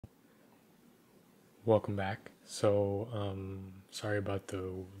Welcome back. Sorry about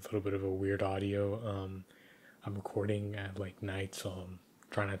the little bit of a weird audio. I'm recording at like night, so I'm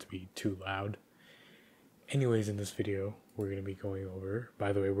trying not to be too loud. Anyways, in this video, we're going to be going over,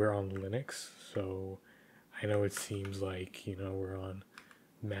 by the way, we're on Linux, so I know it seems like, we're on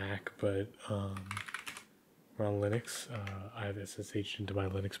Mac, but we're on Linux. I have SSH into my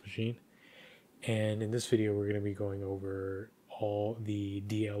Linux machine. And in this video, we're going to be going over all the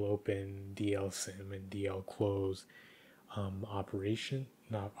dlopen, dlsym, and dlclose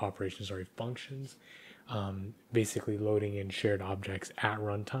functions. Basically loading in shared objects at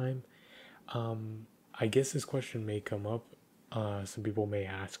runtime. I guess this question may come up. Some people may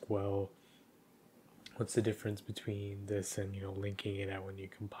ask, well, what's the difference between this and linking it out when you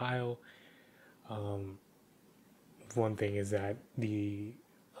compile? One thing is that the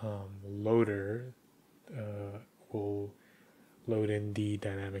loader will load in the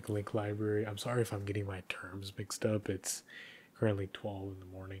dynamic link library. I'm sorry if I'm getting my terms mixed up. It's currently 12 in the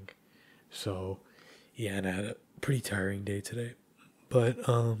morning. So yeah, and I had a pretty tiring day today. But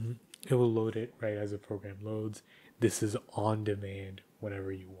it will load it right as the program loads. This is on demand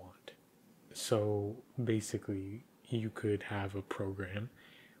whenever you want. So basically you could have a program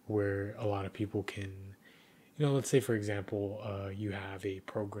where a lot of people can, let's say for example, you have a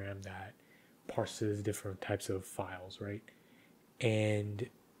program that parses different types of files, right? And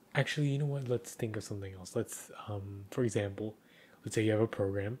actually, you know what? Let's think of something else. For example, let's say you have a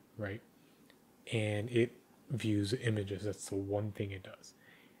program, right? And it views images. That's the one thing it does.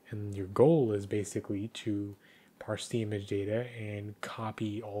 And your goal is basically to parse the image data and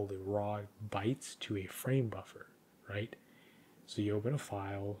copy all the raw bytes to a frame buffer, right? So you open a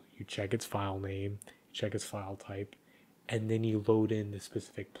file, you check its file name, check its file type, and then you load in the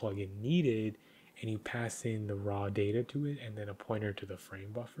specific plugin needed and you pass in the raw data to it and then a pointer to the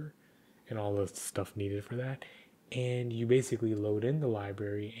frame buffer and all the stuff needed for that. And you basically load in the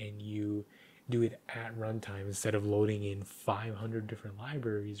library and you do it at runtime instead of loading in 500 different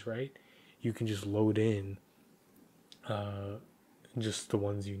libraries, right? You can just load in just the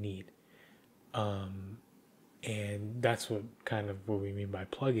ones you need. And that's what we mean by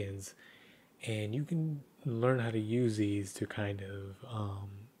plugins. And you can learn how to use these to kind of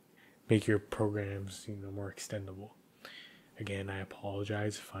make your programs more extendable. Again, I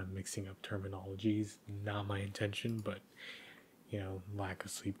apologize if I'm mixing up terminologies. Not my intention, but lack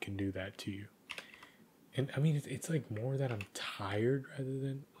of sleep can do that to you. And I mean, it's like more that I'm tired rather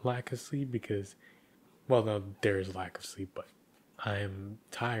than lack of sleep, because, well, no, there is lack of sleep, but I am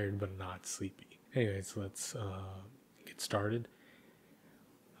tired but not sleepy. Anyways, let's get started.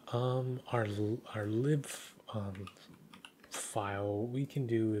 Our lib file, what we can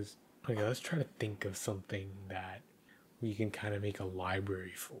do is, okay, let's try to think of something that we can kind of make a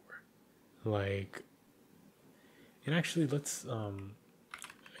library for. And actually let's,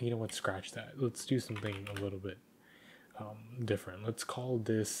 scratch that. Let's do something a little bit different. Let's call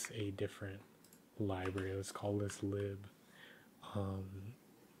this a different library. Let's call this lib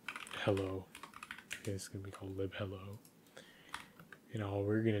hello. Okay, it's going to be called lib hello. And all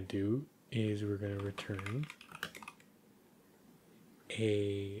we're going to do is we're going to return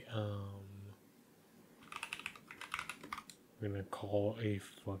we're going to call a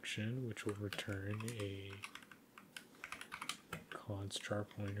function which will return a const char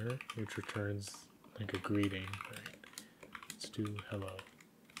pointer, which returns like a greeting, right? Let's do hello,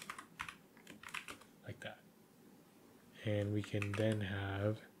 like that. And we can then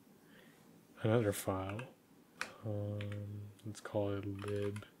have another file. Let's call it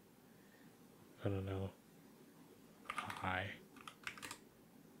lib, I don't know, hi.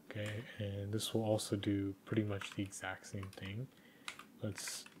 Okay, and this will also do pretty much the exact same thing.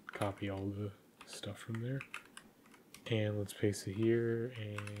 Let's copy all the stuff from there and let's paste it here,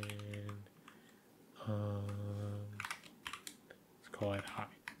 and let's call it hi.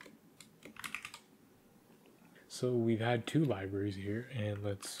 So we've had two libraries here, and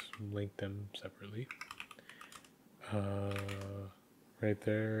let's link them separately right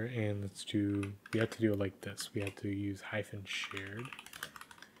there. And we have to do it like this. We have to use -shared,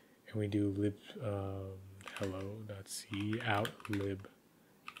 and we do lib hello.c out lib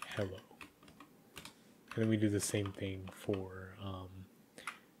hello, and then we do the same thing for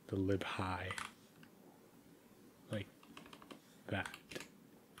the lib hi, like that.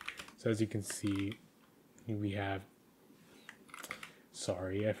 So as you can see, we have,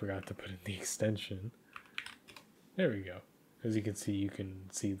 sorry, I forgot to put in the extension. There we go. As you can see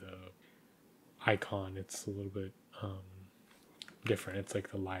the icon. It's a little bit different. It's like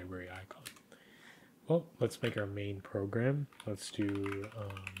the library icon. Well, let's make our main program. Let's do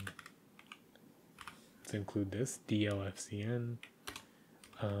let's include this dlsym,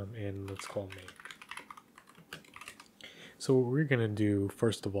 and let's call main. So what we're going to do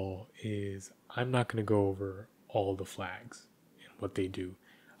first of all is I'm not going to go over all the flags and what they do.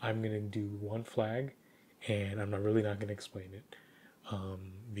 I'm going to do one flag, and I'm not going to explain it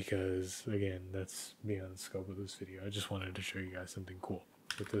because again, that's beyond the scope of this video. I just wanted to show you guys something cool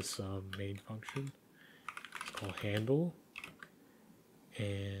with this main function. It's called handle,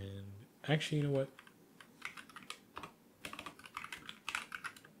 and actually, you know what?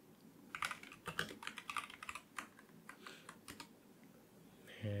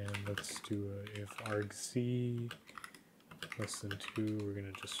 And let's do a if argc less than 2.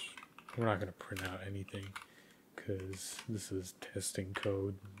 We're not gonna print out anything because this is testing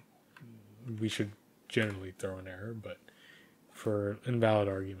code. We should generally throw an error, but for invalid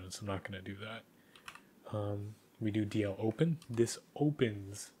arguments, I'm not gonna do that. We do dlopen. This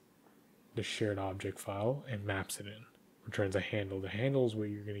opens the shared object file and maps it in. Returns a handle. The handle is what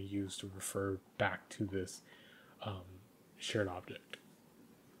you're gonna use to refer back to this shared object.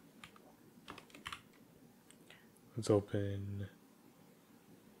 Let's open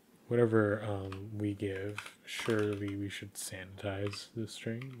whatever we give. Surely we should sanitize this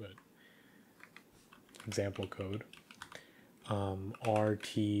string, but example code.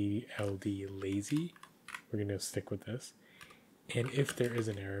 RTLD lazy. We're going to stick with this. And if there is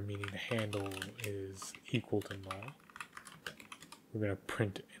an error, meaning the handle is equal to null, we're going to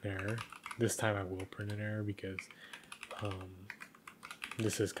print an error. This time I will print an error because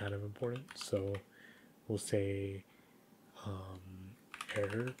this is kind of important. So we'll say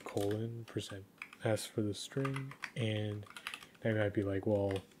error %s for the string, and that might be like,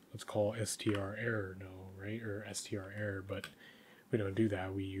 well, let's call str error no, right, or str error, but we don't do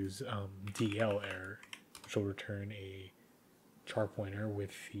that. We use dl error, which will return a char pointer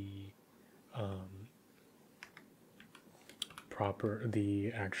with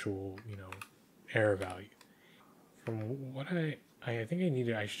the actual error value. From what I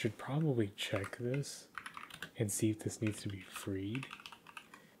think I should probably check this and see if this needs to be freed.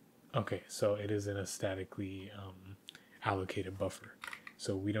 Okay, so it is in a statically allocated buffer,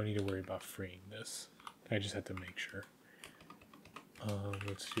 so we don't need to worry about freeing this. I just have to make sure.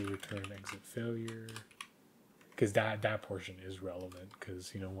 Let's do return exit failure, because that portion is relevant,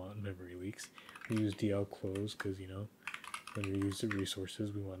 because you don't want memory leaks. We use dl close because when we use the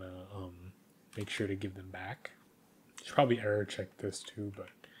resources, we want to make sure to give them back. Should probably error check this too, but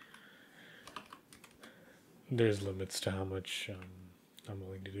there's limits to how much I'm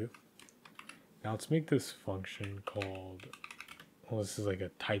willing to do. Now let's make this function called, well, this is like a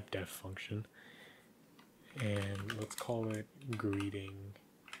type def function, and let's call it greeting.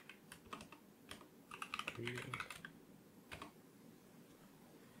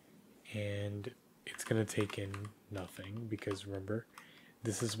 And it's going to take in nothing because remember,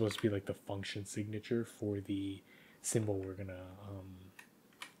 this is supposed to be like the function signature for the symbol we're going to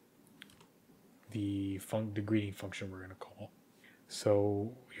the greeting function we're going to call.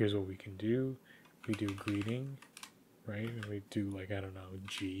 So here's what we can do. We do greeting, right? And we do like, I don't know,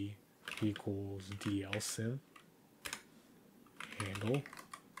 g equals dlsym handle.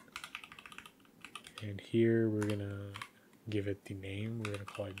 And here we're going to give it the name. We're going to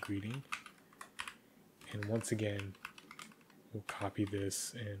call it greeting. And once again, we'll copy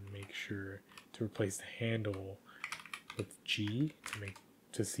this and make sure to replace the handle with g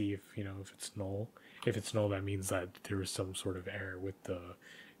to see if if it's null. If it's null, that means that there is some sort of error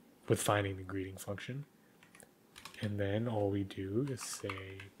with finding the greeting function. And then all we do is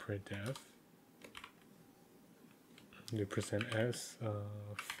say printf the %s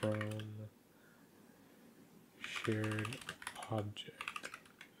from shared object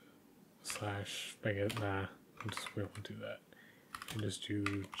 / we won't do that. And just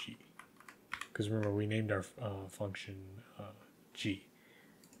do g. Because remember, we named our function g.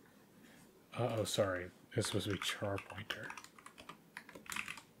 Oh, sorry. It's supposed to be char pointer.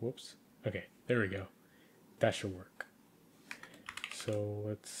 Whoops. Okay, there we go. That should work. So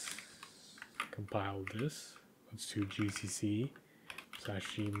let's compile this. Let's do gcc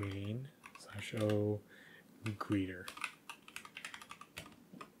 /g main /o greeter.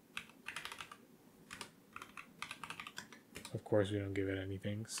 Of course, we don't give it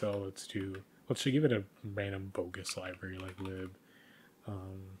anything, so let's give it a random bogus library like lib.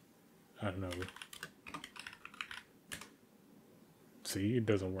 I don't know. See, it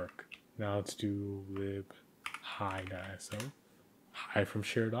doesn't work. Now let's do lib hi.so, hi from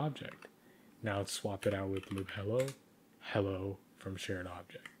shared object. Now let's swap it out with lib hello from shared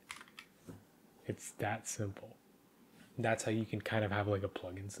object. It's that simple. That's how you can kind of have like a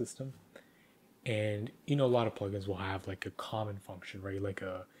plugin system. And you know, a lot of plugins will have like a common function, right? Like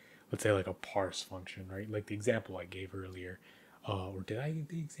a, let's say like a parse function, right? Like the example I gave earlier. Or did I give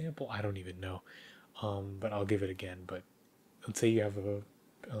the example? I don't even know. But I'll give it again. But let's say you have a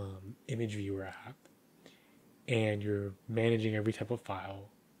image viewer app and you're managing every type of file,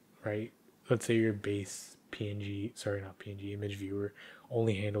 right? Let's say your base PNG, sorry, not PNG, image viewer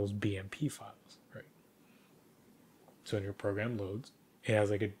only handles BMP files, right? So when your program loads, it has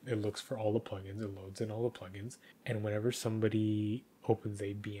like it looks for all the plugins, it loads in all the plugins, and whenever somebody opens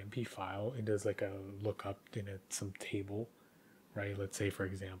a BMP file, it does like a lookup in some table, right? Let's say for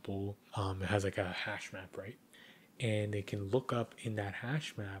example, it has like a hash map, right? And they can look up in that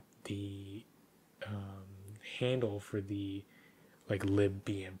hash map the handle for the like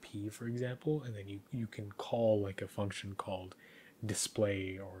libbmp, for example, and then you can call like a function called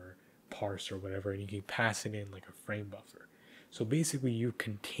display or parse or whatever, and you can pass it in like a frame buffer. So basically you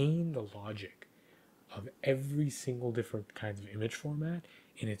contain the logic of every single different kinds of image format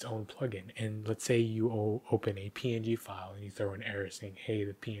in its own plugin. And let's say you open a PNG file and you throw an error saying, hey,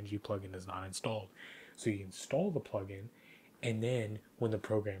 the PNG plugin is not installed. So you install the plugin, and then when the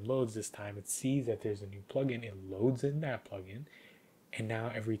program loads this time, it sees that there's a new plugin, it loads in that plugin, and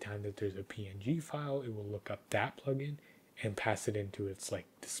now every time that there's a PNG file, it will look up that plugin and pass it into its like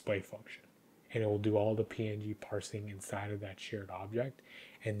display function. And it will do all the PNG parsing inside of that shared object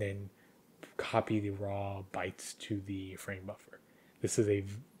and then copy the raw bytes to the frame buffer. This is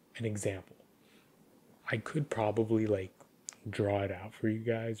an example. I could probably like draw it out for you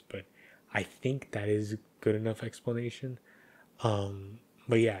guys, but I think that is a good enough explanation.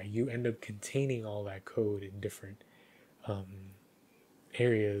 But yeah, you end up containing all that code in different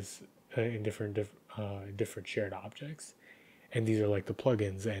areas, in different shared objects, and these are like the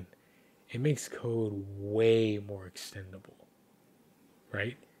plugins, and it makes code way more extendable,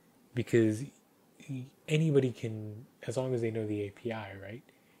 right? Because anybody can, as long as they know the API, right?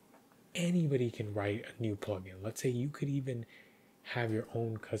 Anybody can write a new plugin. Let's say you could even have your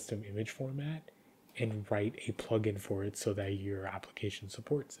own custom image format and write a plugin for it so that your application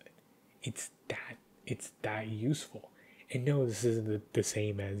supports it. It's that useful. And no, this isn't the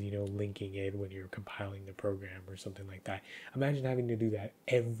same as, you know, linking it when you're compiling the program or something like that. Imagine having to do that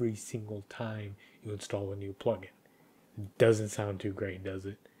every single time you install a new plugin. It doesn't sound too great, does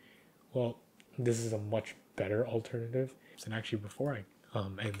it? Well, this is a much better alternative. And actually, before I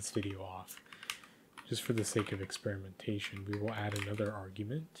end this video off, just for the sake of experimentation, we will add another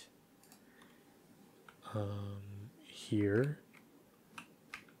argument here,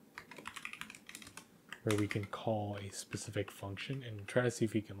 where we can call a specific function and try to see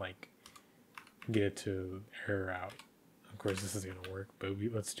if we can like get it to error out. Of course, this is going to work, but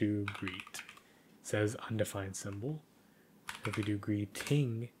let's do greet. It says undefined symbol. If we do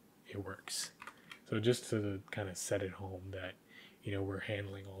greeting, it works. So just to kind of set it home that, you know, we're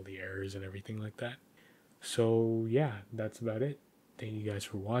handling all the errors and everything like that. So yeah, that's about it. Thank you guys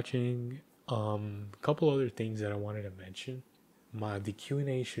for watching. A couple other things that I wanted to mention. The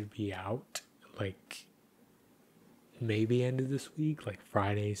Q&A should be out like maybe end of this week, like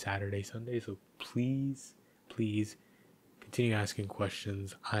Friday, Saturday, Sunday. So please continue asking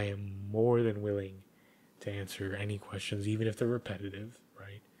questions. I am more than willing to answer any questions, even if they're repetitive,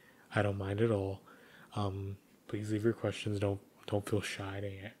 right? I don't mind at all. Please leave your questions. Don't feel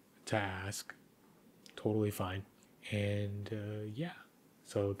shy to ask. Totally fine. And yeah,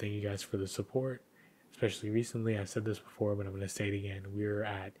 so thank you guys for the support, especially recently. I said this before, but I'm going to say it again. We're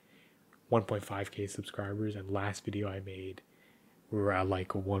at 1.5k subscribers, and last video I made, we were at like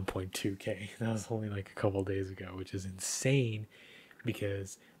 1.2k. That was only like a couple days ago, which is insane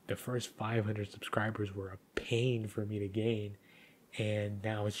because the first 500 subscribers were a pain for me to gain, and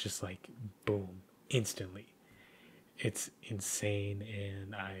now it's just like boom, instantly. It's insane,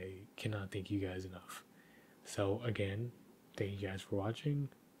 and I cannot thank you guys enough. So again, thank you guys for watching.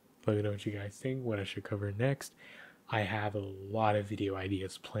 Let me know what you guys think, what I should cover next. I have a lot of video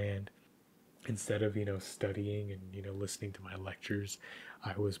ideas planned. Instead of, you know, studying and, you know, listening to my lectures,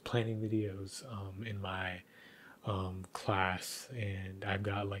 I was planning videos in my class, and I've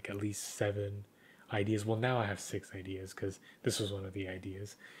got like at least 7 ideas. Well, now I have 6 ideas because this was one of the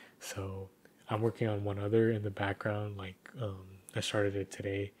ideas. So I'm working on one other in the background. Like I started it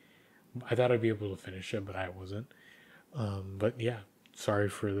today. I thought I'd be able to finish it, but I wasn't. But yeah, sorry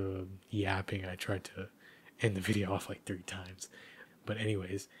for the yapping. I tried to end the video off like 3 times. But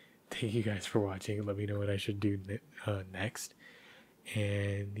anyways, thank you guys for watching. Let me know what I should do next.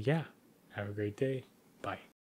 And yeah, have a great day. Bye.